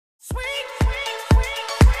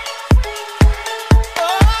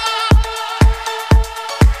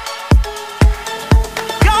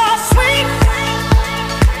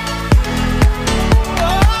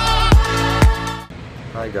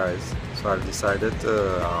So I've decided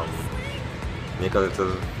to make a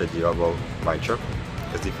little video about my trip.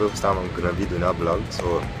 It's the first time I'm gonna be doing a vlog,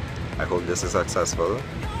 so I hope this is successful.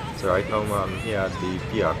 So right now I'm here at the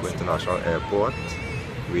Piarco International Airport,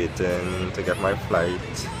 waiting to get my flight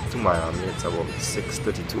to Miami. It's about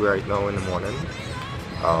 6:32 right now in the morning.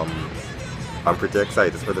 I'm pretty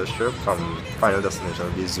excited for this trip. Final destination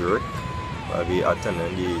will be Zurich. I'll be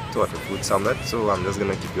attending the Total Food Summit, so I'm just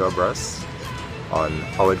gonna keep you abreast on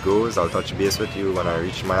how it goes. I'll touch base with you when I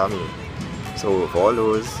reach Miami. So for all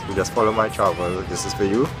those who just follow my travel, this is for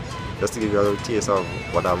you, just to give you a little taste of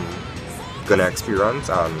what I'm gonna experience,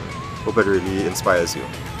 and hope it really inspires you.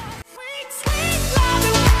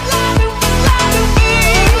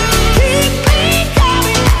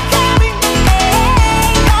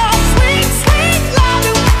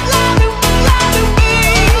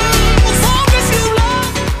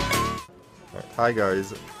 Hi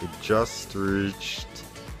guys, we just reached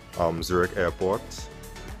Zurich Airport.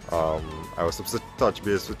 I was supposed to touch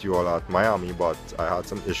base with you all at Miami, but I had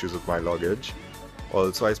some issues with my luggage.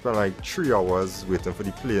 Also, I spent like 3 hours waiting for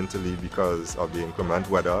the plane to leave because of the inclement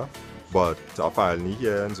weather. But I'm finally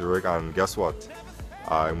here in Zurich, and guess what?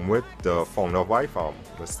 I'm with the founder of WhyFarm,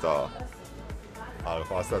 Mr.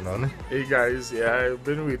 Hey guys, yeah, I've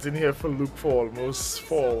been waiting here for Luke for almost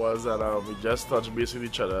 4 hours, and we just touched base with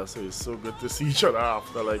each other, so it's so good to see each other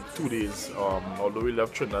after like 2 days. Although we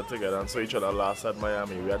left Trinidad together and saw each other last at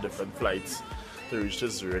Miami, we had different flights to reach to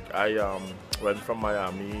Zurich. I went from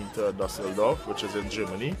Miami to Dusseldorf, which is in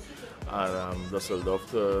Germany, and Dusseldorf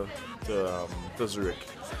to Zurich.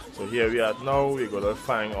 So here we are now. We're gonna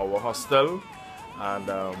find our hostel. And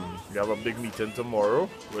we have a big meeting tomorrow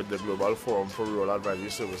with the Global Forum for Rural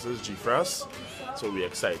Advisory Services, GFRAS. So we're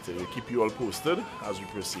excited. We'll keep you all posted as we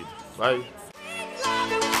proceed. Bye.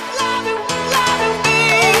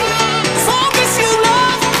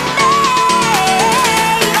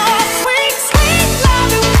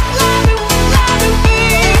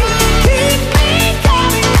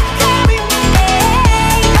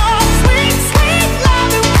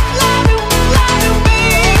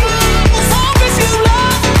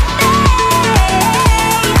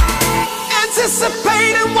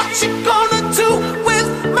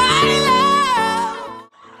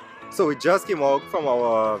 So we just came out from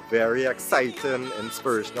our very exciting,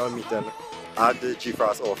 inspirational meeting at the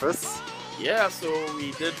GFRAS office. Yeah, so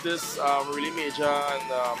we did this really major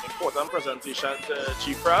and important presentation to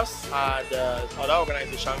GFRAS and another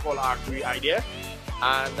organization called Agri Idea.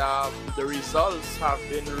 And the results have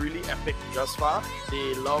been really epic thus far.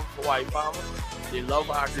 They love WhyFarm, they love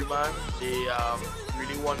AgriMan, they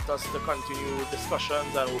really want us to continue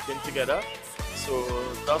discussions and working together. So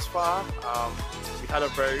thus far, we had a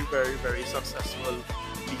very successful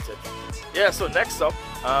meeting. Yeah, so next up,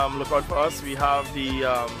 look out for us. We have the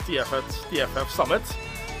TFF Summit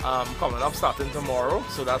coming up starting tomorrow.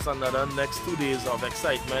 So that's another next 2 days of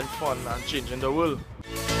excitement, fun, and changing the world.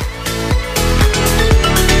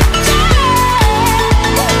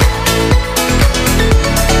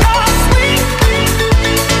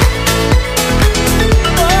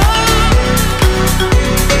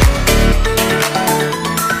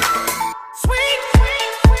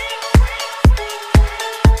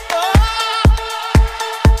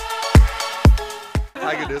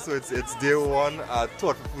 So it's day one at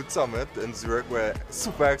Total Food Summit in Zurich. We're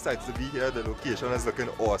super excited to be here. The location is looking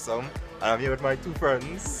awesome, and I'm here with my 2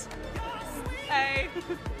 friends. Hey!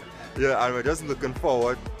 Yeah, and we're just looking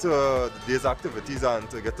forward to the day's activities and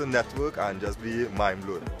to get to network and just be mind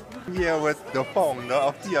blown. I'm here with the founder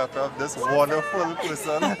of TFF, this wonderful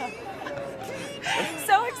person.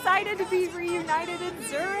 So excited to be reunited in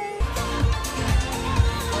Zurich!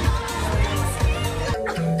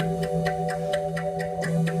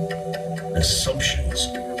 Assumptions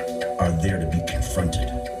are there to be confronted.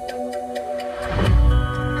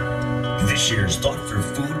 This year's Thought for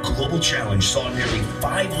Food Global Challenge saw nearly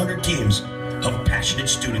 500 teams of passionate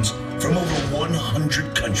students from over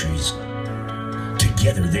 100 countries.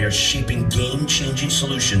 Together, they are shaping game-changing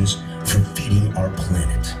solutions for feeding our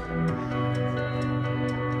planet.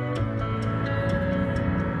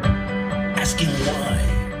 Asking why,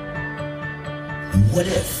 what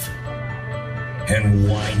if, and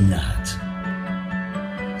why not?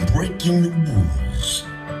 Breaking the rules,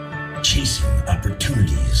 chasing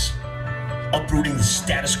opportunities, uprooting the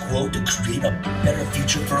status quo to create a better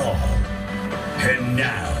future for all. And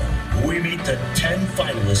now, we meet the 10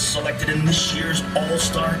 finalists selected in this year's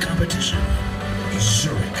All-Star competition.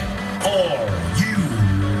 Zurich, are you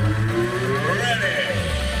ready?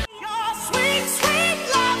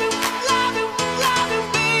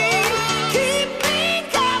 Keep me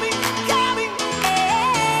coming, coming,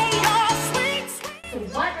 hey,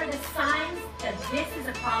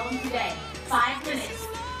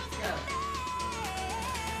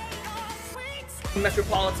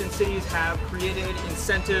 Metropolitan cities have created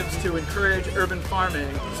incentives to encourage urban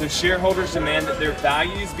farming. So shareholders demand that their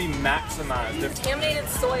values be maximized. Contaminated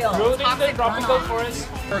soil, Building the toxic tropical runoff. forest,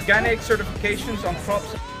 organic certifications on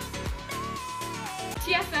crops.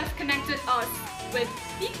 TFF connected us with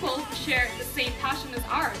people who share the same passion as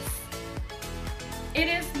ours. It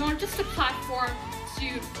is not just a platform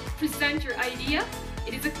to present your idea,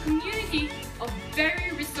 it is a community of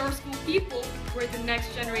very resourceful people who are the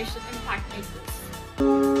next generation impact makers.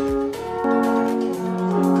 So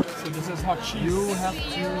this is how you have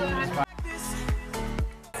to...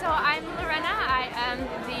 So I'm Lorena. I am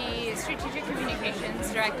the Strategic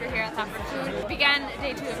Communications Director here at Thought for Food. Began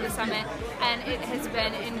day 2 of the summit, and it has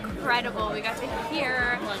been incredible. We got to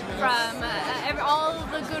hear from all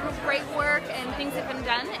the good, great work and things that have been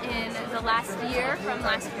done in the last year from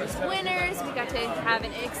last year's winners. We got to have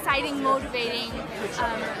an exciting, motivating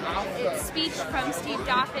speech from Steve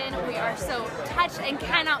Dauphin. We are so touched and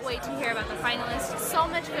cannot wait to hear about the finalists. So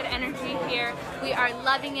much good energy here. We are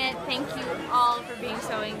loving it. Thank you all for being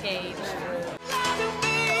so engaged.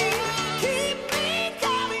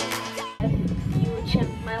 You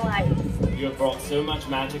changed my life. You have brought so much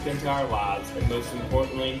magic into our lives, and most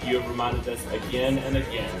importantly, you have reminded us again and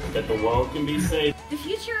again that the world can be saved. The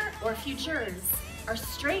future or futures are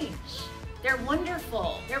strange. They're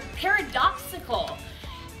wonderful. They're paradoxical.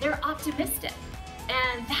 They're optimistic.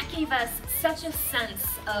 And that gave us such a sense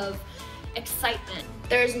of excitement.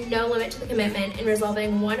 There is no limit to the commitment in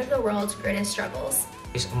resolving one of the world's greatest struggles.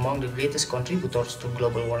 Is among the greatest contributors to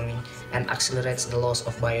global warming and accelerates the loss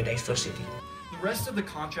of biodiversity. The rest of the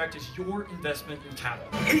contract is your investment in cattle.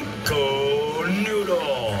 Eco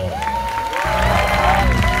Noodle.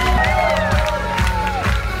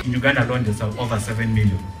 In Uganda alone, there's over 7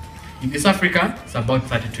 million. In East Africa, it's about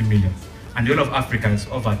 32 million. And the whole of Africa is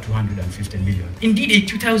over 250 million. Indeed, a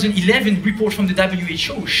 2011 report from the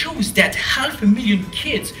WHO shows that 500,000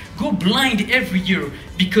 kids go blind every year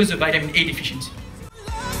because of vitamin A deficiency.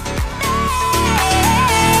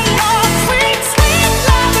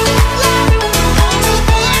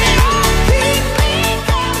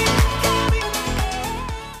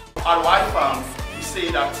 At WhyFarm, we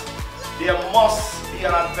say that there must be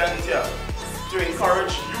an adventure to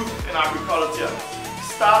encourage youth in agriculture,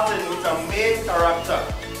 starting with a main character,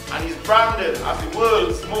 and he's branded as the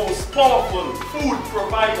world's most powerful food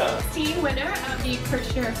provider. The winner of the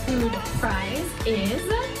Kirchner Food Prize is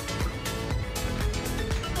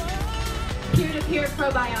Peer-to-Peer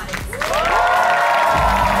Probiotics.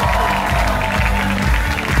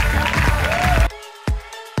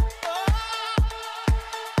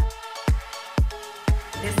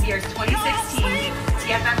 This year's 2016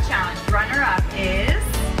 TFF Challenge runner-up is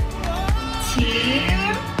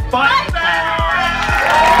Team WhyFarm!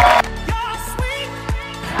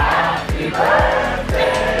 Happy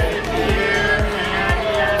birthday, dear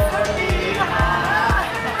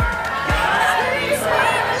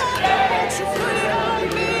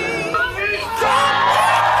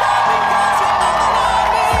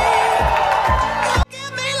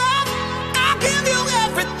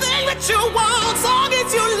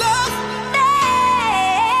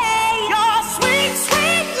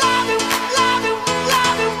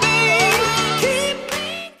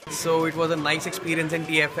So it was a nice experience in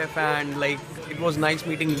TFF, and like it was nice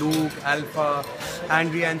meeting Luke, Alpha,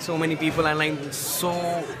 Andrea, and so many people, and I'm so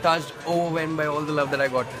touched, overwhelmed by all the love that I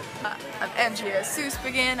got. I'm Andrea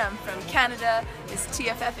Sousbegin. I'm from Canada. This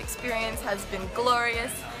TFF experience has been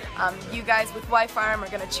glorious. You guys with WhyFarm are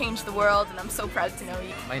going to change the world, and I'm so proud to know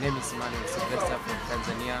you. My name is Manuel Sylvester from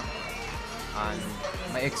Tanzania, and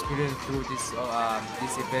my experience through this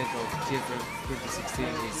event of TFF 2016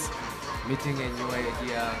 is meeting a new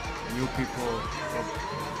idea, new people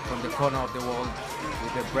from the corner of the world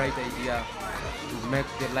with a bright idea to make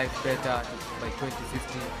their life better by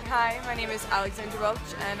 2015. Hi, my name is Alexandra Welch,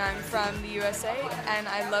 and I'm from the USA, and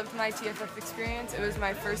I loved my TFF experience. It was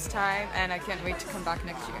my first time, and I can't wait to come back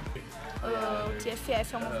next year. O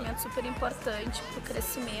TFF é movimento super importante para o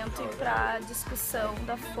crescimento e para a discussão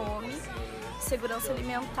da fome, segurança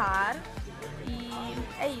alimentar, e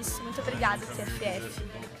é isso. Muito obrigada, TFF.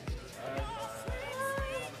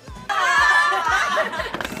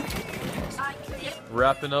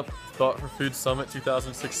 Wrapping up Thought for Food Summit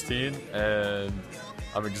 2016, and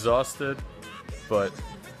I'm exhausted, but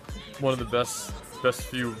one of the best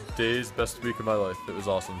few days, best week of my life. It was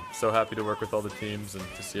awesome. So happy to work with all the teams and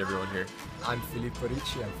to see everyone here. I'm Filippo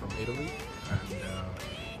Ricci, I'm from Italy, and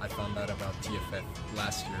I found out about TFF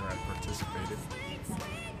last year. I participated.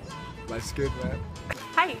 Life's good, man.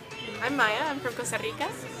 Hi, I'm Maya, I'm from Costa Rica,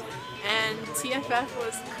 and TFF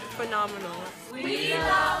was phenomenal. We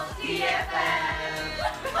love TFF!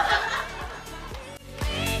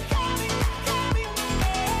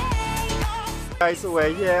 Guys, so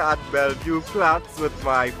we're here at Bellevue Flats with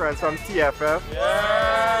my friends from TFF.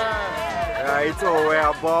 Yeah. Right, so we're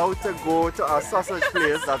about to go to a sausage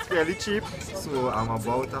place that's fairly cheap. So I'm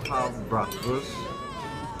about to have breakfast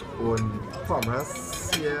on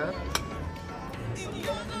hummus here.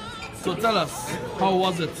 So tell us, how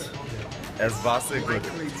was it? It's vastly good.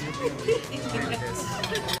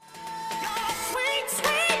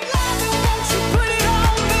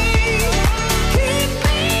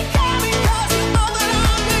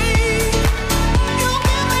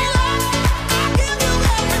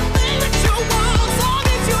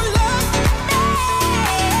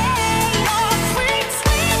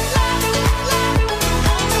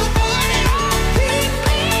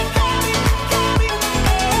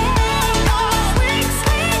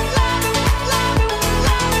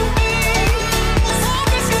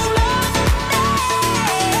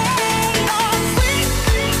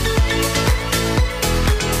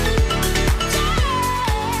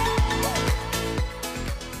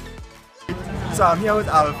 So I'm here with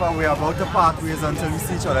Alpha. We're about to part ways until we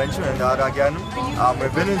see each other in Trinidad again.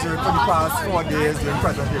 We've been in Zurich for the past 4 days doing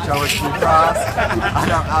presentation with Chiefras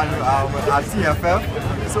at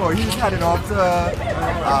TFF. So he's heading off to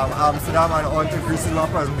Amsterdam and on to Greece to do a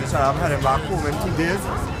presentation. I'm heading back home in 2 days.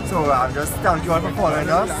 So I'm just thank you all for following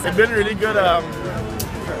us. It's been really good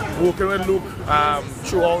working with Luke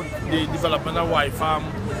throughout the development of WhyFarm.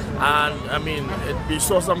 And I mean, we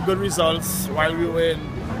saw some good results while we were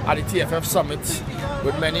at the TFF Summit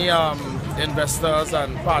with many investors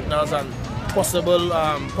and partners and possible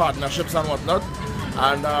partnerships and whatnot.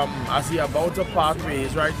 And as we are about to part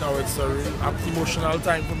ways right now, it's a really emotional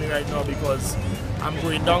time for me right now because I'm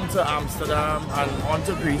going down to Amsterdam and on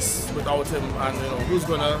to Greece without him. And you know, who's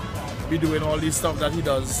gonna be doing all this stuff that he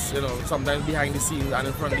does, you know, sometimes behind the scenes and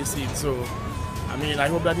in front of the scenes. So I mean, I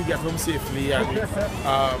hope that he gets home safely and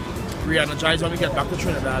re-energized when we get back to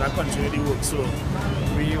Trinidad and continue the work. So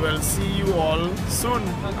we will see you all soon.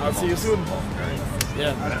 I'll see you soon.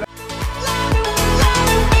 Yeah.